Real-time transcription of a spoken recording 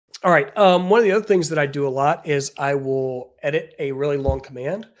All right. One of the other things that I do a lot is I will edit a really long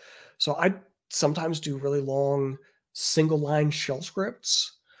command. So I sometimes do really long single line shell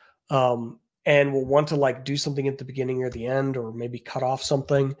scripts, and will want to like do something at the beginning or the end, or maybe cut off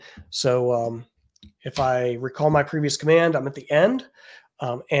something. So if I recall my previous command, I'm at the end,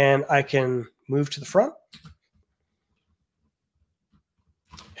 and I can move to the front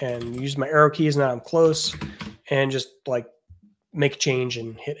and use my arrow keys. Now I'm close, and just like make a change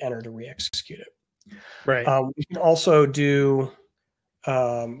and hit enter to re-execute it. Right. We can also do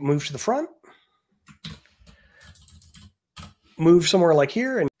move to the front, move somewhere like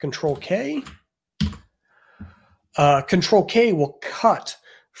here, and Control K. Control K will cut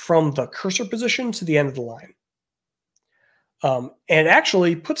from the cursor position to the end of the line. And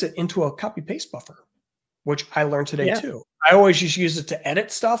actually puts it into a copy paste buffer, which I learned today too. I always just use it to edit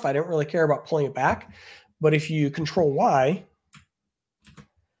stuff. I don't really care about pulling it back. But if you Control Y,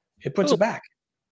 it puts it back.